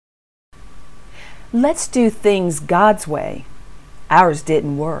Let's do things God's way. Ours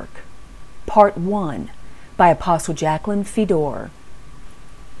didn't work. Part 1 by Apostle Jacqueline Fedor.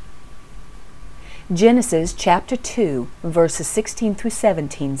 Genesis chapter 2, verses 16 through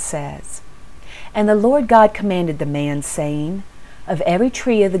 17 says, "And the Lord God commanded the man, saying, Of every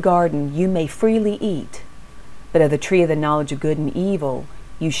tree of the garden you may freely eat, but of the tree of the knowledge of good and evil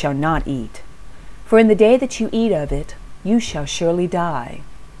you shall not eat. For in the day that you eat of it, you shall surely die."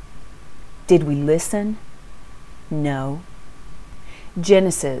 Did we listen? No.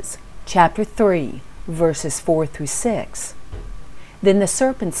 Genesis chapter 3, verses 4 through 6. "Then the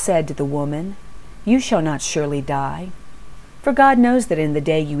serpent said to the woman, You shall not surely die. For God knows that in the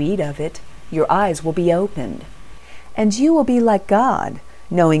day you eat of it, your eyes will be opened, and you will be like God,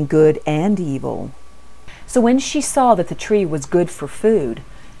 knowing good and evil." So when she saw that the tree was good for food,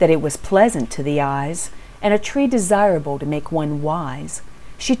 that it was pleasant to the eyes, and a tree desirable to make one wise,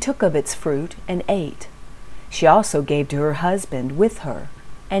 she took of its fruit and ate. She also gave to her husband with her,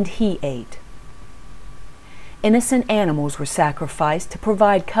 and he ate. Innocent animals were sacrificed to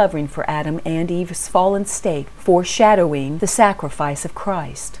provide covering for Adam and Eve's fallen state, foreshadowing the sacrifice of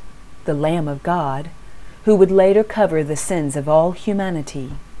Christ, the Lamb of God, who would later cover the sins of all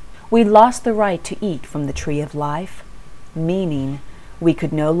humanity. We lost the right to eat from the tree of life, meaning we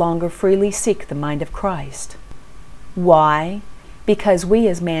could no longer freely seek the mind of Christ. Why? Because we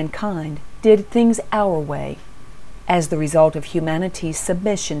as mankind did things our way. As the result of humanity's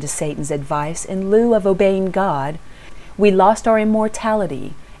submission to Satan's advice in lieu of obeying God, we lost our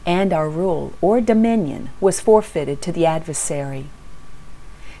immortality, and our rule or dominion was forfeited to the adversary.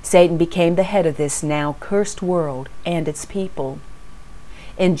 Satan became the head of this now cursed world and its people.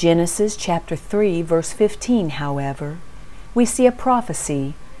 In Genesis chapter 3, verse 15, however, we see a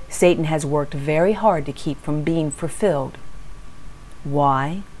prophecy Satan has worked very hard to keep from being fulfilled.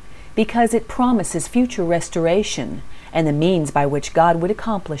 Why? Because it promises future restoration and the means by which God would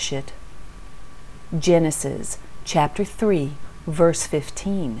accomplish it. Genesis chapter 3, verse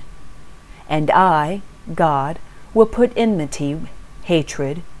 15. "And I, God, will put enmity,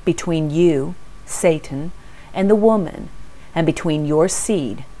 hatred, between you, Satan, and the woman, and between your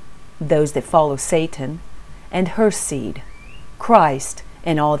seed, those that follow Satan, and her seed, Christ,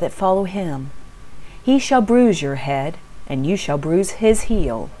 and all that follow him. He shall bruise your head, and you shall bruise his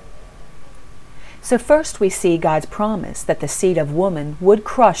heel." So first we see God's promise that the seed of woman would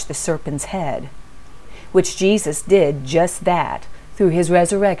crush the serpent's head, which Jesus did just that through his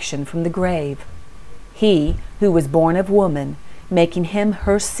resurrection from the grave. He, who was born of woman, making him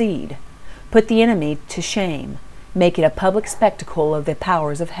her seed, put the enemy to shame, making a public spectacle of the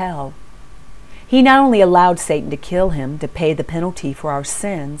powers of hell. He not only allowed Satan to kill him to pay the penalty for our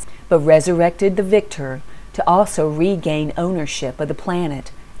sins, but resurrected the victor to also regain ownership of the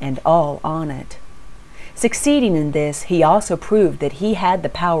planet and all on it. Succeeding in this, he also proved that he had the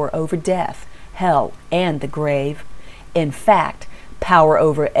power over death, hell, and the grave. In fact, power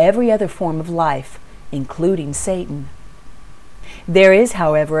over every other form of life, including Satan. There is,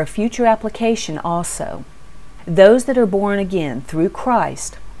 however, a future application also. Those that are born again through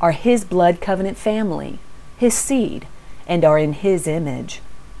Christ are his blood covenant family, his seed, and are in his image.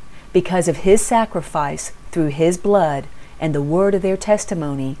 Because of his sacrifice through his blood and the word of their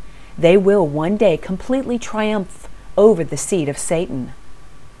testimony, they will one day completely triumph over the seed of Satan.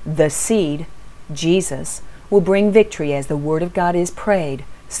 The seed, Jesus, will bring victory as the word of God is prayed,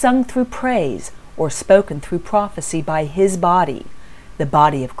 sung through praise, or spoken through prophecy by his body, the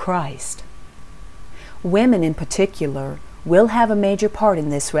body of Christ. Women in particular will have a major part in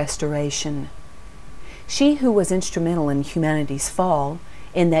this restoration. She who was instrumental in humanity's fall,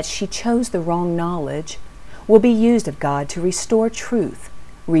 in that she chose the wrong knowledge, will be used of God to restore truth,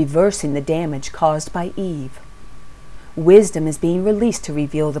 reversing the damage caused by Eve. Wisdom is being released to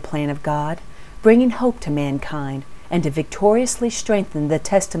reveal the plan of God, bringing hope to mankind, and to victoriously strengthen the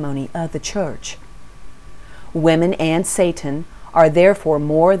testimony of the church. Women and Satan are therefore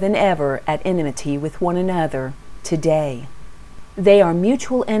more than ever at enmity with one another today. They are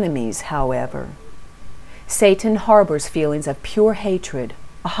mutual enemies, however. Satan harbors feelings of pure hatred,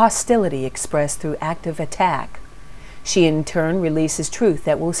 a hostility expressed through active attack. She in turn releases truth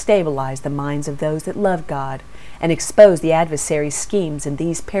that will stabilize the minds of those that love God and expose the adversary's schemes in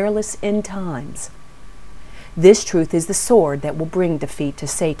these perilous end times. This truth is the sword that will bring defeat to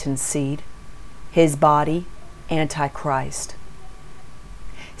Satan's seed, his body, Antichrist.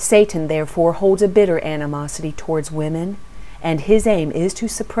 Satan therefore holds a bitter animosity towards women, and his aim is to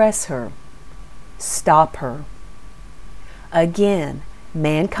suppress her, stop her. Again,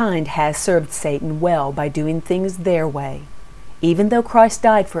 mankind has served Satan well by doing things their way. Even though Christ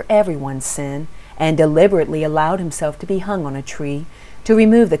died for everyone's sin and deliberately allowed himself to be hung on a tree to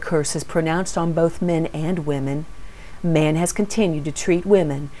remove the curses pronounced on both men and women, man has continued to treat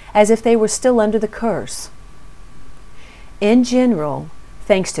women as if they were still under the curse. In general,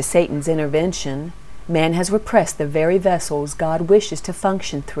 thanks to Satan's intervention, man has repressed the very vessels God wishes to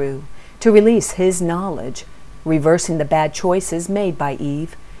function through, to release his knowledge, reversing the bad choices made by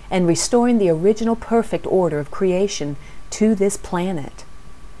Eve, and restoring the original perfect order of creation to this planet.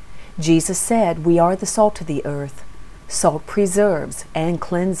 Jesus said we are the salt of the earth. Salt preserves and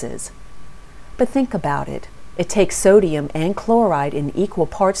cleanses. But think about it. It takes sodium and chloride in equal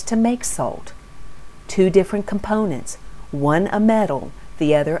parts to make salt. Two different components, one a metal,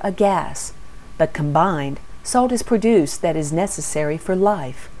 the other a gas. But combined, salt is produced that is necessary for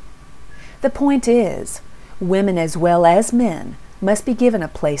life. The point is, women as well as men must be given a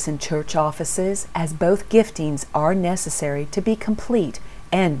place in church offices, as both giftings are necessary to be complete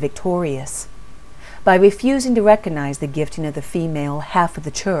and victorious. By refusing to recognize the gifting of the female half of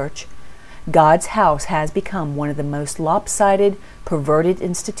the church, God's house has become one of the most lopsided, perverted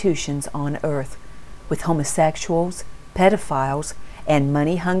institutions on earth, with homosexuals, pedophiles, and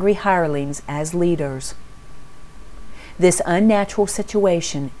money-hungry hirelings as leaders. This unnatural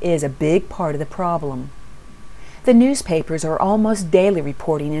situation is a big part of the problem. The newspapers are almost daily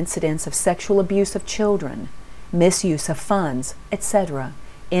reporting incidents of sexual abuse of children, misuse of funds, etc.,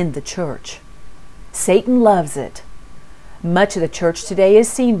 in the church. Satan loves it. Much of the church today is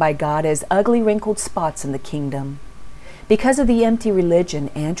seen by God as ugly wrinkled spots in the kingdom. Because of the empty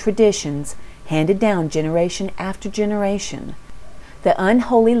religion and traditions handed down generation after generation, the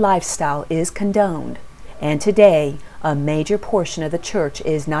unholy lifestyle is condoned, and today a major portion of the church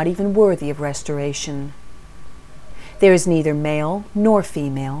is not even worthy of restoration. There is neither male nor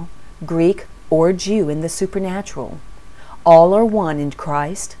female, Greek or Jew in the supernatural. All are one in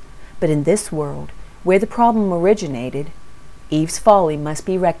Christ, but in this world, where the problem originated, Eve's folly must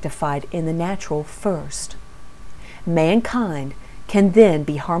be rectified in the natural first. Mankind can then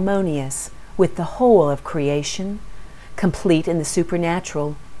be harmonious with the whole of creation, complete in the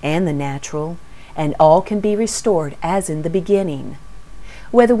supernatural and the natural, and all can be restored as in the beginning.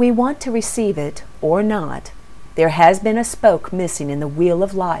 Whether we want to receive it or not, there has been a spoke missing in the wheel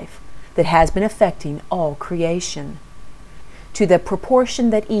of life that has been affecting all creation. To the proportion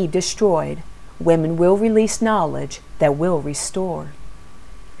that Eve destroyed, women will release knowledge that will restore.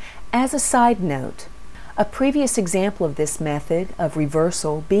 As a side note, a previous example of this method of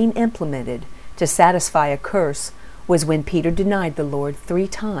reversal being implemented to satisfy a curse was when Peter denied the Lord 3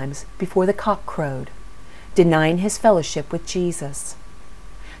 times before the cock crowed, denying his fellowship with Jesus.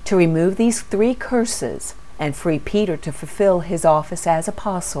 To remove these 3 curses and free Peter to fulfill his office as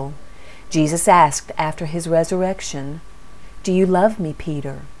apostle, Jesus asked after his resurrection, "Do you love me,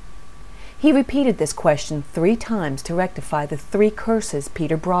 Peter?" He repeated this question 3 times to rectify the 3 curses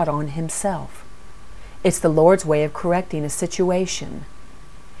Peter brought on himself. It's the Lord's way of correcting a situation.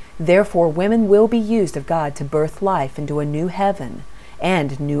 Therefore, women will be used of God to birth life into a new heaven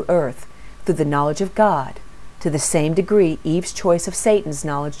and new earth through the knowledge of God, to the same degree Eve's choice of Satan's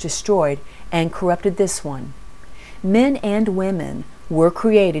knowledge destroyed and corrupted this one. Men and women were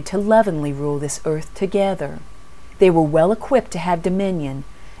created to lovingly rule this earth together. They were well equipped to have dominion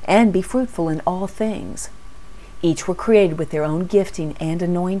and be fruitful in all things. Each were created with their own gifting and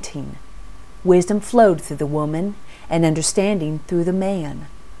anointing. Wisdom flowed through the woman and understanding through the man.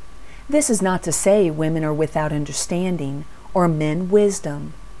 This is not to say women are without understanding or men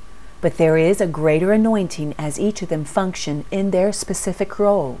wisdom, but there is a greater anointing as each of them function in their specific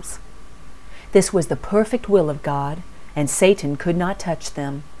roles. This was the perfect will of God, and Satan could not touch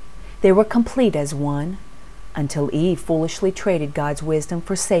them. They were complete as one, until Eve foolishly traded God's wisdom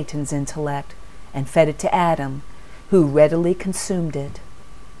for Satan's intellect and fed it to Adam, who readily consumed it.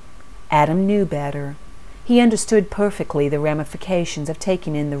 Adam knew better. He understood perfectly the ramifications of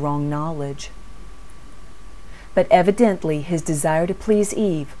taking in the wrong knowledge. But evidently his desire to please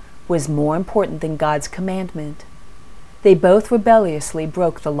Eve was more important than God's commandment. They both rebelliously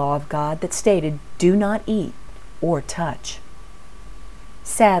broke the law of God that stated, "Do not eat or touch."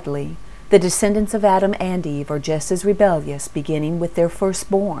 Sadly, the descendants of Adam and Eve are just as rebellious, beginning with their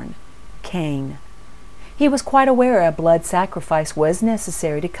firstborn, Cain. He was quite aware a blood sacrifice was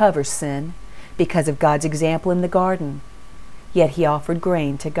necessary to cover sin because of God's example in the garden, yet he offered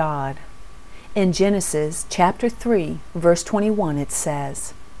grain to God. In Genesis chapter 3, verse 21 it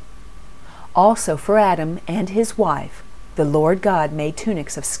says, "Also for Adam and his wife, the Lord God made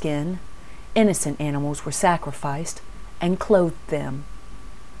tunics of skin, innocent animals were sacrificed, and clothed them."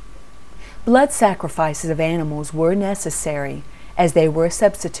 Blood sacrifices of animals were necessary, as they were a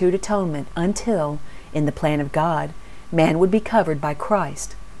substitute atonement until, in the plan of God, man would be covered by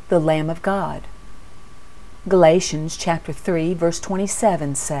Christ, the Lamb of God. Galatians chapter 3, verse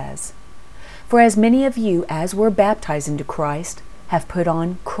 27 says, "For as many of you as were baptized into Christ have put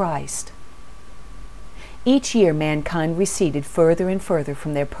on Christ." Each year mankind receded further and further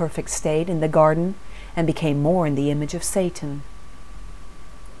from their perfect state in the garden and became more in the image of Satan.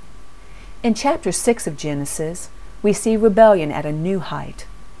 In chapter 6 of Genesis, we see rebellion at a new height.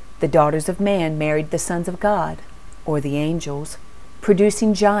 The daughters of man married the sons of God, or the angels,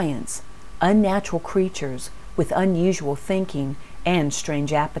 producing giants, unnatural creatures with unusual thinking and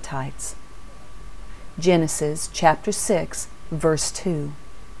strange appetites. Genesis chapter 6, verse 2.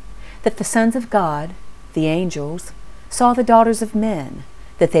 That the sons of God, the angels, saw the daughters of men,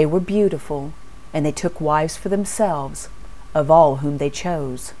 that they were beautiful, and they took wives for themselves, of all whom they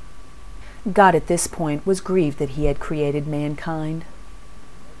chose. God at this point was grieved that he had created mankind.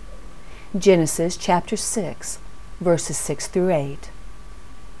 Genesis chapter 6, verses 6 through 8.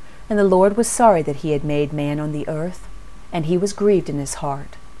 And the Lord was sorry that he had made man on the earth, and he was grieved in his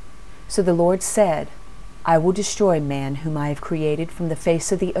heart. So the Lord said, I will destroy man whom I have created from the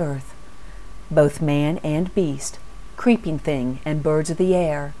face of the earth, both man and beast, creeping thing and birds of the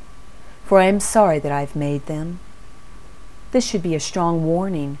air, for I am sorry that I have made them. This should be a strong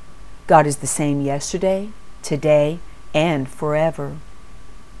warning. God is the same yesterday, today, and forever.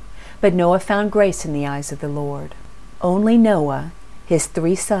 But Noah found grace in the eyes of the Lord. Only Noah, his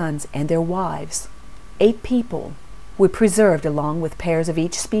 3 sons, and their wives, 8 people, were preserved along with pairs of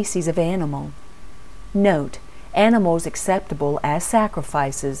each species of animal. Note, animals acceptable as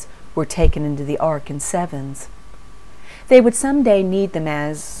sacrifices were taken into the ark in 7s. They would someday need them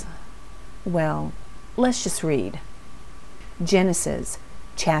as, well, let's just read. Genesis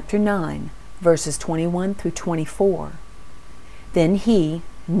chapter 9, verses 21 through 24. Then he,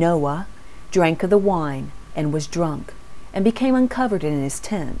 Noah, drank of the wine, and was drunk, and became uncovered in his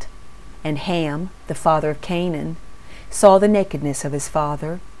tent. And Ham, the father of Canaan, saw the nakedness of his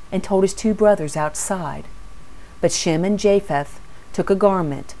father, and told his 2 brothers outside. But Shem and Japheth took a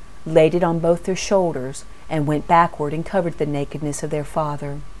garment, laid it on both their shoulders, and went backward and covered the nakedness of their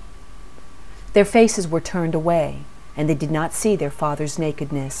father. Their faces were turned away, and they did not see their father's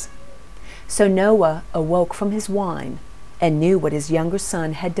nakedness. So Noah awoke from his wine, and knew what his younger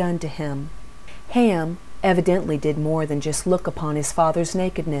son had done to him. Ham evidently did more than just look upon his father's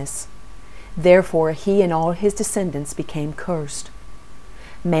nakedness. Therefore he and all his descendants became cursed.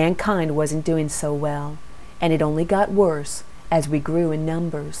 Mankind wasn't doing so well, and it only got worse as we grew in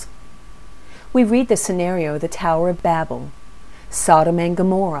numbers. We read the scenario of the Tower of Babel, Sodom and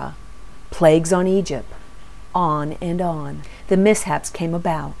Gomorrah, plagues on Egypt, on and on. The mishaps came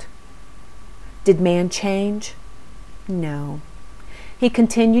about. Did man change? No. He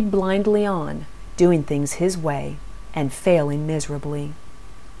continued blindly on, doing things his way, and failing miserably.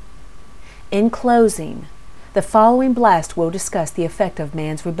 In closing, the following blast will discuss the effect of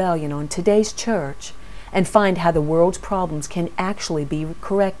man's rebellion on today's church and find how the world's problems can actually be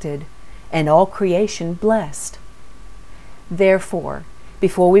corrected and all creation blessed. Therefore,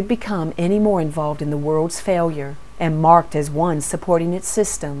 before we become any more involved in the world's failure and marked as one supporting its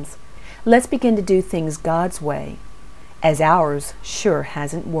systems, let's begin to do things God's way, as ours sure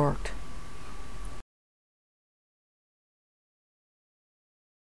hasn't worked.